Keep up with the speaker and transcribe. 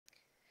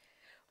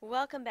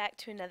Welcome back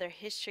to another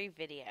history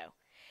video.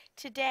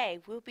 Today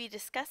we'll be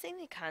discussing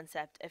the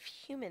concept of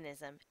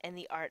humanism and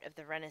the art of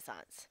the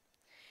Renaissance.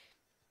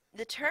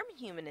 The term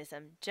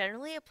humanism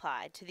generally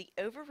applied to the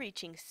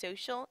overreaching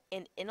social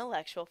and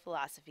intellectual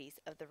philosophies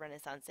of the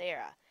Renaissance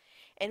era,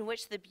 in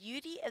which the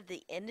beauty of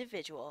the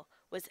individual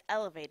was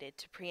elevated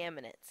to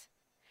preeminence.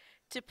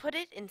 To put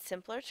it in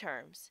simpler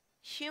terms,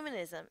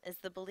 humanism is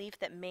the belief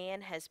that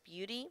man has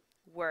beauty,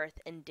 worth,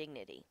 and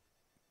dignity.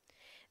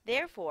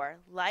 Therefore,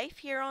 life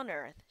here on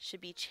earth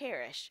should be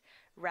cherished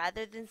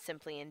rather than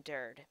simply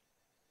endured.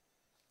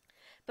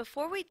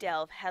 Before we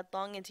delve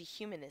headlong into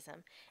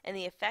humanism and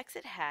the effects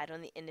it had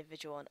on the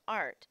individual and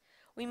art,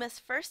 we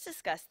must first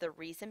discuss the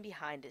reason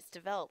behind its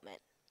development.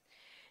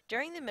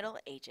 During the Middle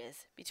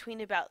Ages,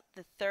 between about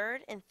the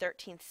 3rd and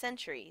 13th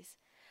centuries,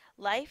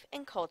 life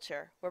and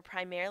culture were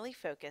primarily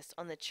focused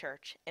on the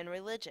church and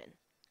religion.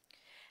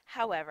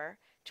 However,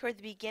 toward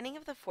the beginning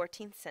of the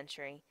 14th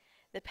century,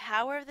 the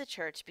power of the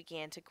church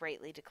began to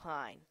greatly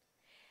decline.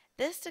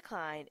 This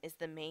decline is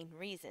the main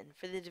reason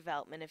for the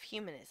development of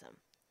humanism,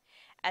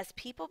 as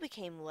people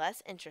became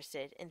less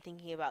interested in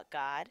thinking about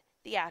God,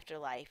 the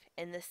afterlife,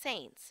 and the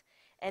saints,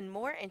 and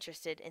more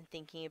interested in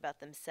thinking about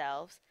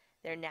themselves,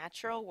 their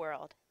natural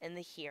world, and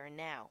the here and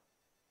now.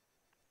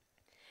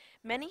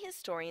 Many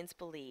historians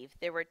believe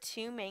there were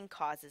two main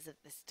causes of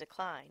this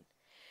decline.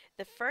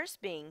 The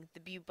first being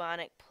the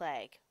bubonic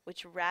plague,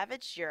 which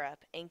ravaged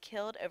Europe and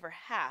killed over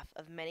half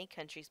of many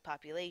countries'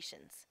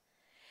 populations.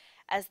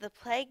 As the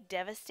plague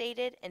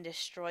devastated and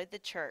destroyed the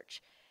church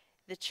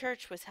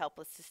was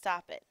helpless to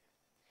stop it.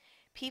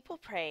 People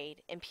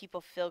prayed and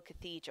people filled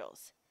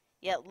cathedrals,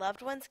 yet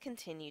loved ones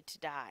continued to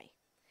die.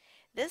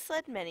 This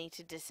led many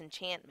to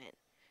disenchantment,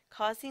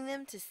 causing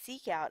them to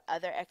seek out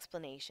other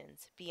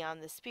explanations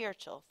beyond the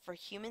spiritual for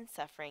human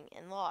suffering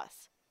and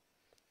loss.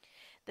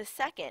 The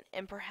second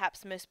and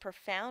perhaps most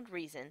profound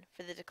reason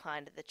for the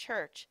decline of the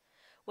church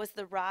was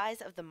the rise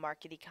of the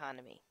market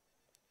economy.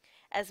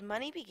 As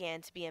money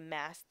began to be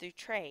amassed through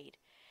trade,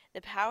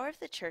 the power of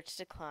the church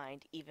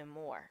declined even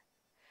more.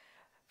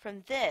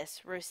 From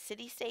this rose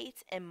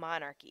city-states and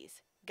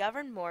monarchies,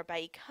 governed more by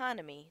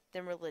economy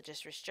than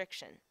religious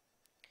restriction.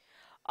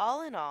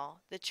 All in all,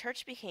 the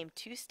church became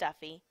too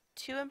stuffy,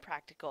 too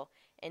impractical,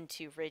 and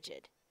too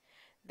rigid.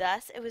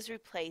 Thus, it was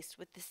replaced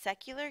with the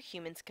secular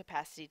human's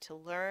capacity to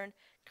learn,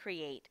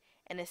 create,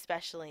 and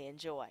especially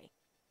enjoy.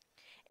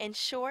 In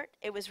short,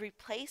 it was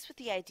replaced with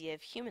the idea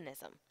of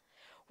humanism,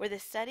 where the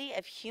study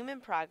of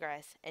human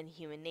progress and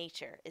human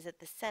nature is at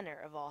the center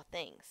of all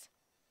things.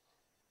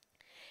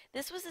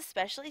 This was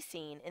especially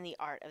seen in the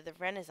art of the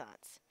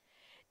Renaissance.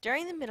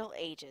 During the Middle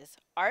Ages,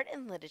 art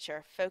and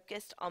literature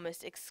focused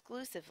almost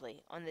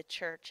exclusively on the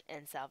church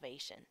and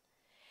salvation.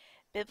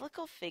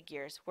 Biblical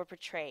figures were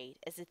portrayed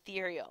as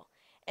ethereal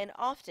and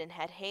often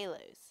had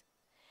halos.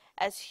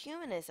 As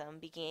humanism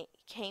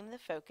became the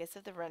focus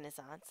of the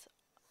Renaissance,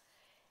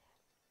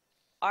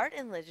 art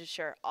and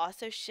literature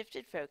also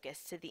shifted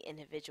focus to the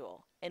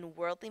individual and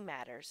worldly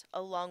matters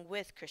along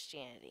with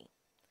Christianity.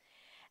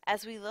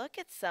 As we look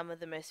at some of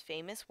the most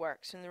famous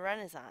works from the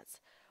Renaissance,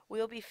 we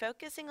will be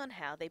focusing on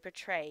how they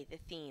portray the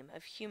theme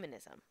of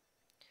humanism.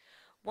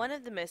 One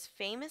of the most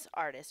famous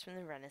artists from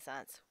the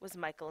Renaissance was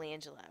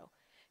Michelangelo,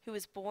 who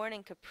was born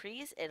in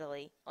Caprese,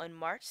 Italy on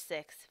March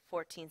 6,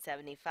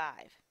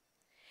 1475.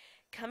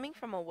 Coming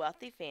from a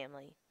wealthy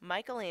family,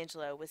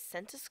 Michelangelo was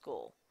sent to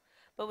school,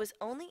 but was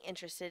only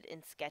interested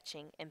in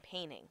sketching and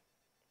painting.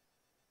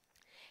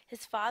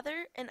 His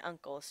father and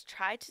uncles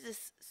tried to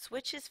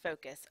switch his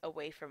focus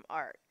away from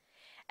art,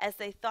 as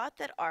they thought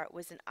that art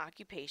was an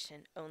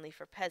occupation only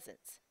for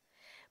peasants,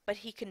 but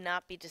he could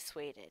not be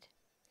dissuaded.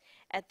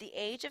 At the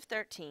age of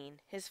 13,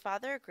 his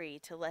father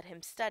agreed to let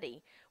him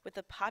study with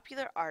a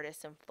popular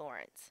artist in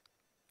Florence,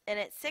 and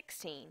at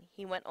 16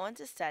 he went on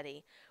to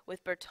study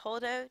with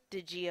Bertoldo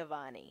di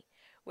Giovanni,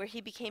 where he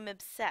became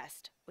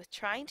obsessed with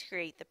trying to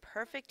create the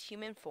perfect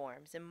human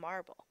forms in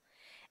marble,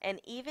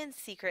 and even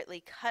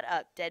secretly cut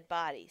up dead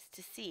bodies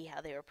to see how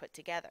they were put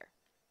together.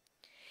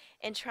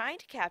 In trying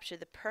to capture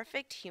the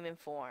perfect human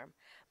form,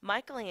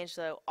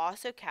 Michelangelo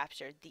also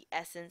captured the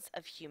essence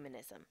of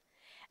humanism,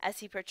 as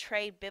he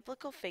portrayed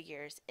biblical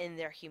figures in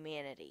their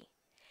humanity,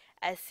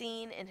 as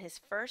seen in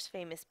his first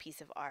famous piece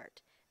of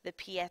art, the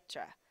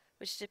Pietra,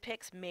 which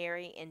depicts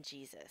Mary and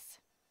Jesus.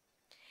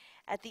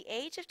 At the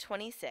age of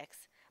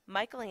 26,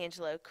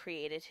 Michelangelo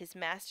created his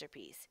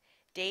masterpiece,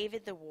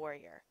 David the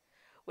Warrior,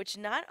 which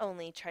not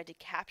only tried to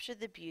capture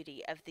the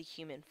beauty of the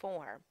human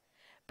form,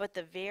 but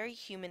the very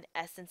human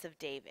essence of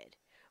David,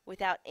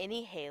 without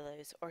any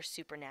halos or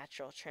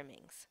supernatural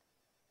trimmings.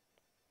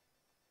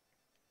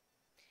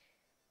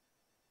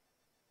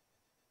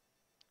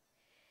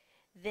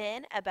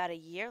 Then, about a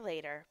year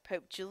later,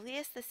 Pope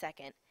Julius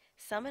II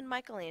summoned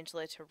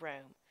Michelangelo to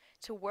Rome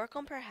to work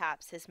on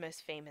perhaps his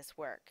most famous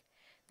work,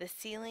 the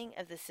ceiling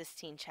of the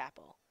Sistine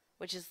Chapel,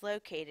 which is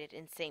located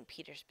in St.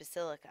 Peter's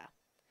Basilica.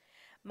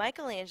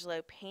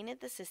 Michelangelo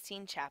painted the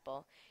Sistine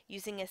Chapel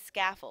using a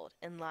scaffold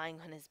and lying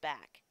on his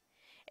back.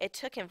 It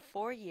took him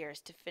 4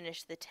 years to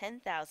finish the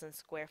 10,000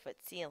 square foot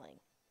ceiling.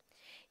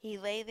 He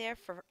lay there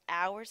for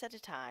hours at a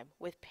time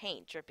with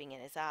paint dripping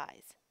in his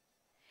eyes.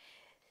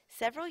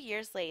 Several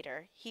years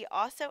later, he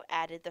also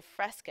added the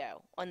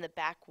fresco on the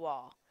back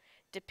wall,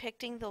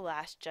 depicting the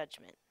Last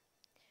Judgment.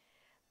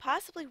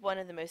 Possibly one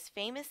of the most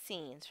famous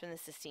scenes from the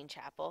Sistine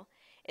Chapel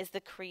is the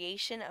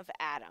creation of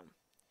Adam.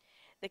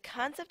 The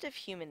concept of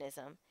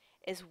humanism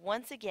is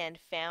once again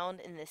found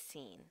in this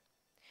scene.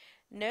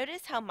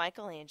 Notice how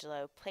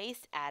Michelangelo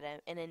placed Adam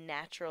in a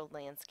natural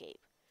landscape,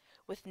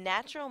 with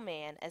natural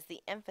man as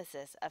the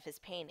emphasis of his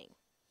painting.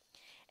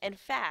 In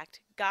fact,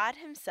 God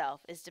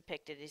himself is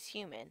depicted as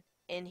human,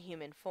 in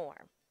human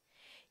form.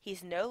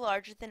 He's no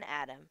larger than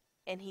Adam,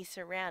 and he's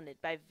surrounded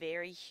by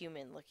very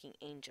human-looking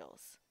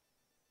angels.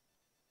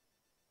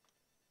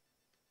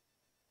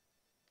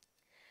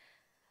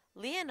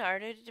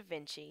 Leonardo da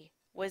Vinci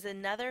was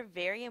another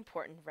very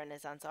important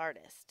Renaissance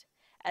artist,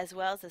 as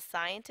well as a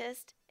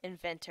scientist,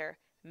 inventor,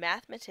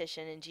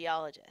 mathematician, and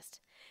geologist.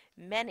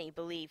 Many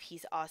believe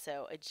he's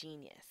also a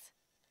genius.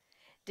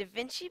 Da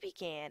Vinci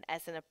began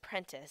as an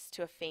apprentice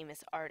to a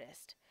famous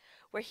artist,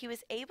 where he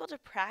was able to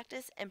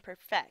practice and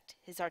perfect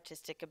his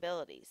artistic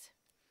abilities.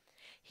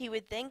 He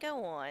would then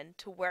go on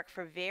to work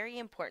for very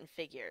important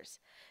figures,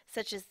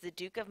 such as the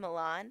Duke of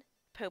Milan,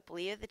 Pope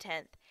Leo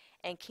X,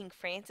 and King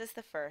Francis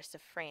I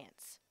of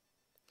France.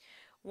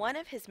 One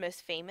of his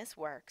most famous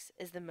works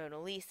is the Mona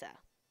Lisa.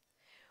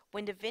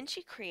 When Da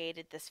Vinci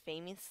created this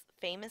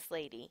famous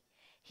lady,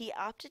 he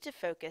opted to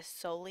focus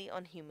solely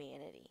on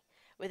humanity,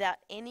 without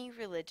any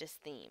religious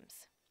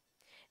themes.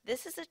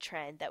 This is a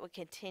trend that would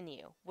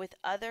continue with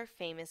other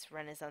famous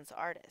Renaissance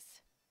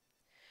artists.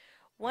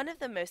 One of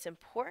the most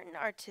important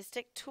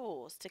artistic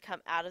tools to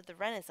come out of the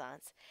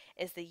Renaissance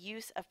is the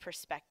use of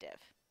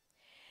perspective,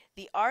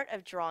 the art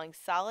of drawing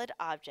solid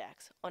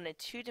objects on a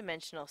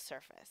two-dimensional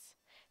surface,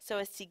 so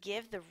as to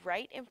give the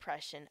right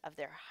impression of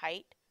their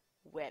height,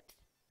 width,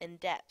 and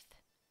depth.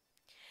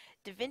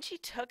 Da Vinci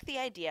took the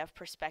idea of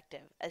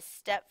perspective a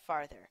step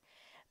farther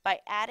by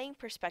adding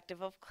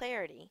perspective of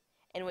clarity,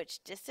 in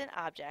which distant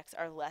objects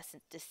are less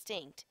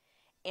distinct,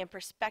 and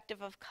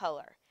perspective of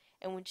color,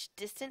 in which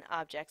distant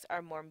objects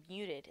are more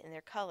muted in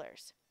their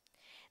colors.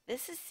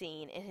 This is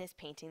seen in his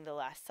painting The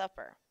Last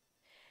Supper.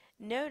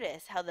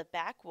 Notice how the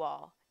back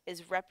wall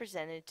is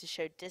represented to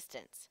show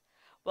distance,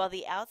 while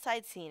the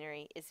outside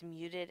scenery is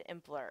muted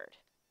and blurred.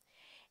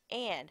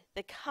 And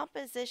the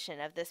composition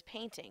of this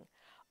painting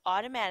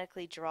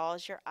automatically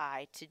draws your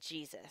eye to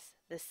Jesus,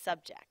 the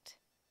subject.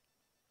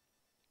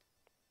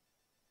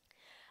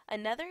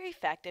 Another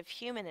effect of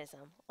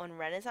humanism on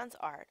Renaissance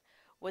art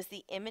was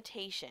the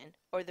imitation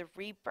or the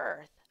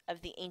rebirth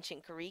of the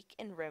ancient Greek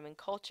and Roman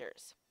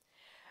cultures.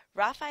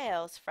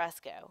 Raphael's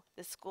fresco,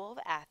 The School of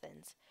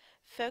Athens,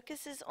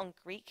 focuses on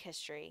Greek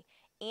history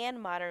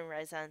and modern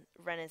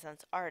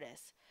Renaissance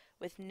artists,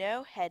 with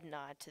no head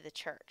nod to the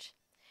church.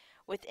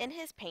 Within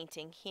his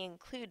painting, he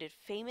included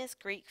famous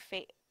Greek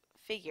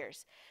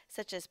figures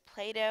such as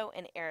Plato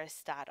and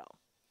Aristotle.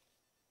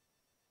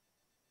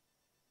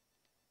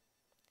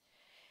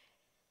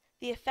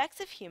 The effects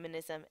of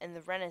humanism in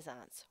the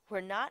Renaissance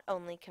were not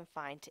only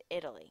confined to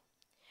Italy.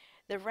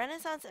 The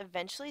Renaissance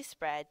eventually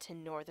spread to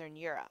Northern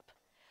Europe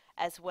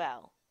as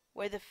well,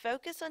 where the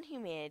focus on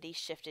humanity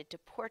shifted to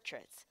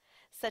portraits,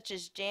 such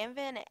as Jan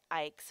van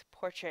Eyck's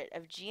portrait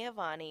of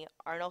Giovanni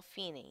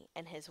Arnolfini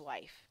and his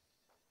wife.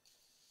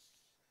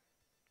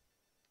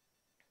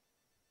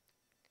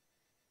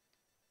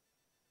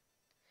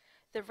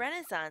 The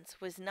Renaissance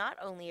was not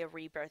only a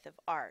rebirth of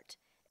art,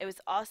 it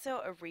was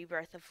also a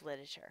rebirth of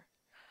literature.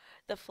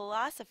 The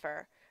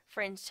philosopher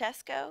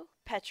Francesco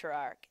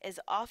Petrarch is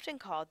often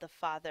called the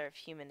father of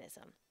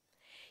humanism.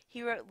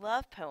 He wrote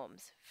love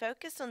poems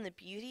focused on the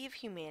beauty of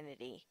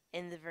humanity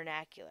in the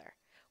vernacular,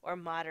 or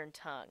modern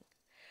tongue,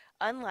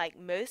 unlike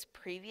most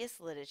previous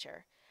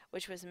literature,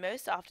 which was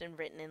most often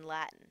written in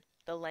Latin,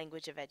 the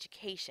language of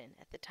education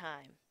at the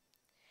time.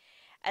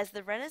 As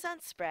the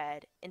Renaissance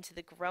spread into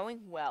the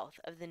growing wealth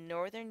of the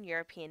northern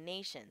European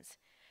nations,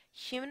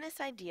 humanist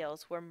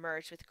ideals were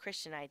merged with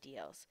Christian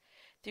ideals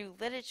through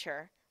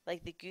literature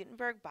like the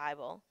Gutenberg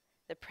Bible,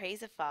 the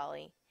Praise of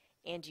Folly,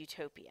 and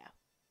Utopia.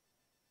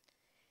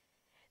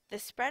 The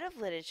spread of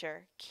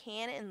literature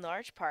can in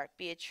large part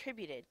be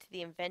attributed to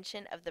the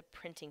invention of the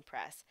printing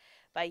press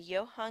by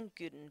Johann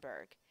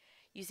Gutenberg,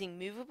 using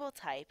movable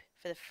type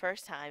for the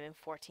first time in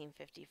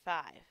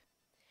 1455.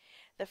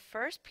 The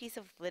first piece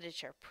of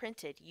literature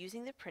printed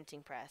using the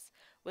printing press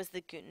was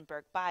the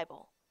Gutenberg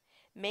Bible,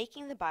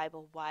 making the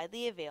Bible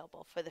widely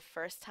available for the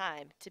first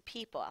time to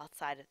people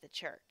outside of the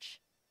church.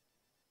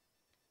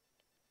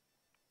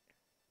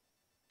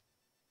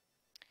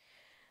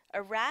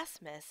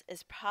 Erasmus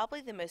is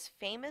probably the most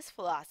famous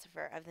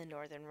philosopher of the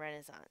Northern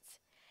Renaissance.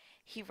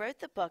 He wrote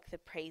the book The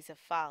Praise of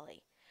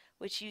Folly,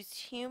 which used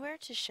humor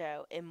to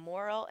show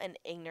immoral and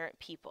ignorant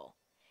people,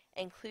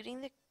 including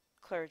the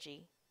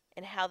clergy,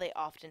 and how they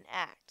often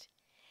act.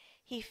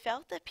 He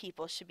felt that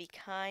people should be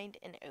kind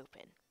and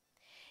open.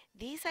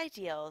 These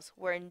ideals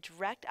were in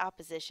direct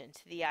opposition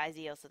to the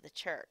ideals of the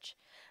church,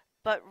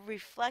 but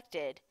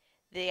reflected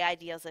the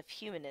ideals of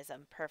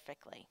humanism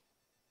perfectly.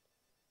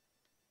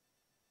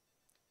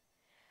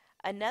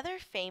 Another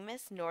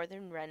famous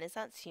Northern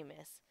Renaissance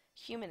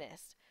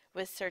humanist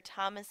was Sir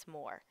Thomas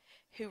More,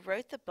 who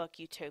wrote the book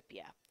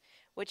Utopia,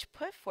 which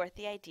put forth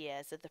the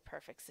ideas of the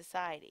perfect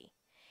society.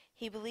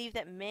 He believed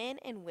that men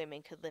and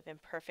women could live in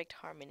perfect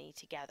harmony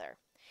together,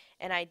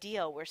 an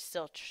ideal we're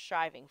still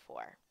striving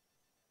for.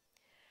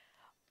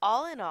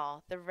 All in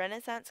all, the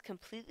Renaissance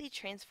completely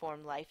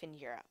transformed life in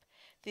Europe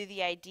through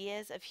the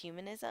ideas of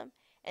humanism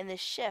and the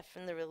shift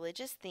from the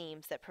religious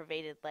themes that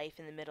pervaded life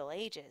in the Middle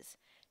Ages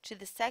to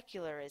the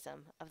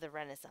secularism of the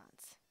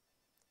Renaissance.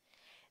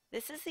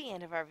 This is the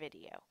end of our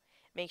video.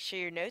 Make sure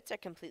your notes are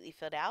completely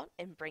filled out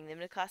and bring them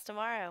to class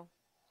tomorrow.